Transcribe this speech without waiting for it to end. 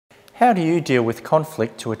How do you deal with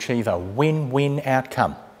conflict to achieve a win-win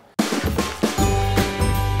outcome?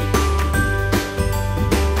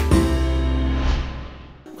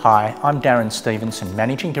 Hi, I'm Darren Stevenson,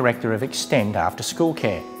 Managing Director of Extend After School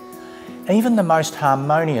Care. Even the most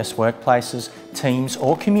harmonious workplaces, teams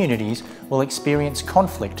or communities will experience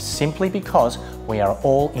conflict simply because we are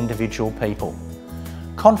all individual people.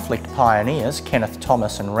 Conflict pioneers Kenneth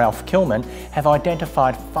Thomas and Ralph Kilman have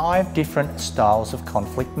identified 5 different styles of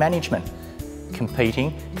conflict management: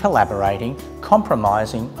 competing, collaborating,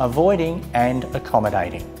 compromising, avoiding and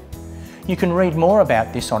accommodating. You can read more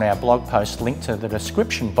about this on our blog post linked to the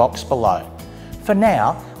description box below. For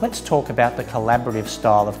now, let's talk about the collaborative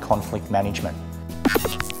style of conflict management.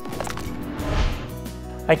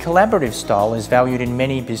 A collaborative style is valued in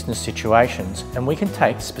many business situations, and we can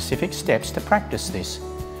take specific steps to practice this.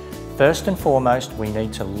 First and foremost, we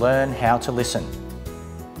need to learn how to listen.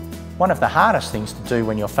 One of the hardest things to do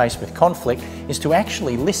when you're faced with conflict is to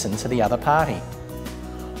actually listen to the other party.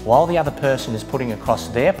 While the other person is putting across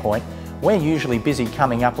their point, we're usually busy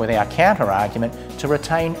coming up with our counter-argument to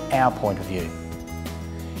retain our point of view.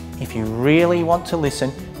 If you really want to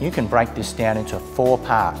listen, you can break this down into 4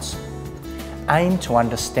 parts. Aim to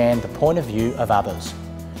understand the point of view of others.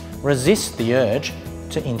 Resist the urge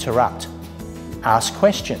to interrupt. Ask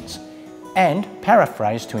questions. And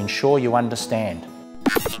paraphrase to ensure you understand.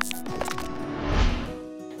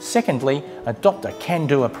 Secondly, adopt a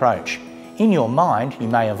can-do approach. In your mind, you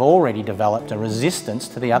may have already developed a resistance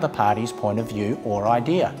to the other party's point of view or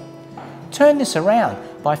idea. Turn this around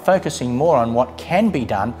by focusing more on what can be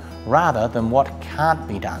done rather than what can't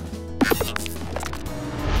be done.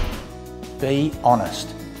 Be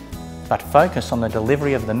honest, but focus on the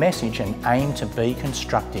delivery of the message and aim to be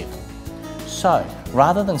constructive. So,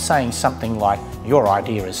 rather than saying something like, "Your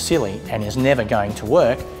idea is silly and is never going to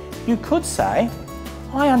work," you could say,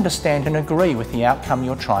 "I understand and agree with the outcome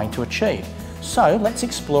you're trying to achieve, so let's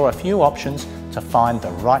explore a few options to find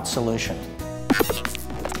the right solution."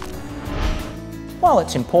 While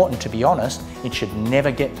it's important to be honest, it should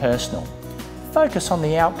never get personal. Focus on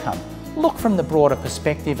the outcome, look from the broader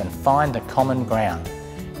perspective and find the common ground.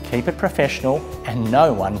 Keep it professional and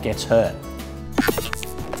no one gets hurt.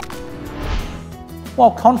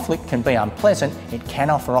 While conflict can be unpleasant, it can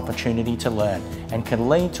offer opportunity to learn and can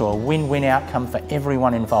lead to a win-win outcome for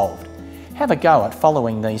everyone involved. Have a go at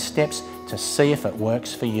following these steps to see if it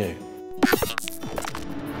works for you.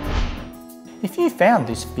 If you found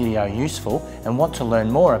this video useful and want to learn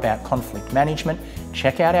more about conflict management,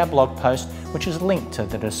 check out our blog post, which is linked to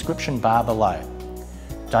the description bar below.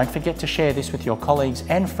 Don't forget to share this with your colleagues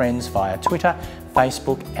and friends via Twitter,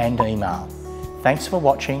 Facebook and email. Thanks for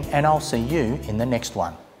watching, and I'll see you in the next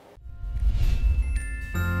one.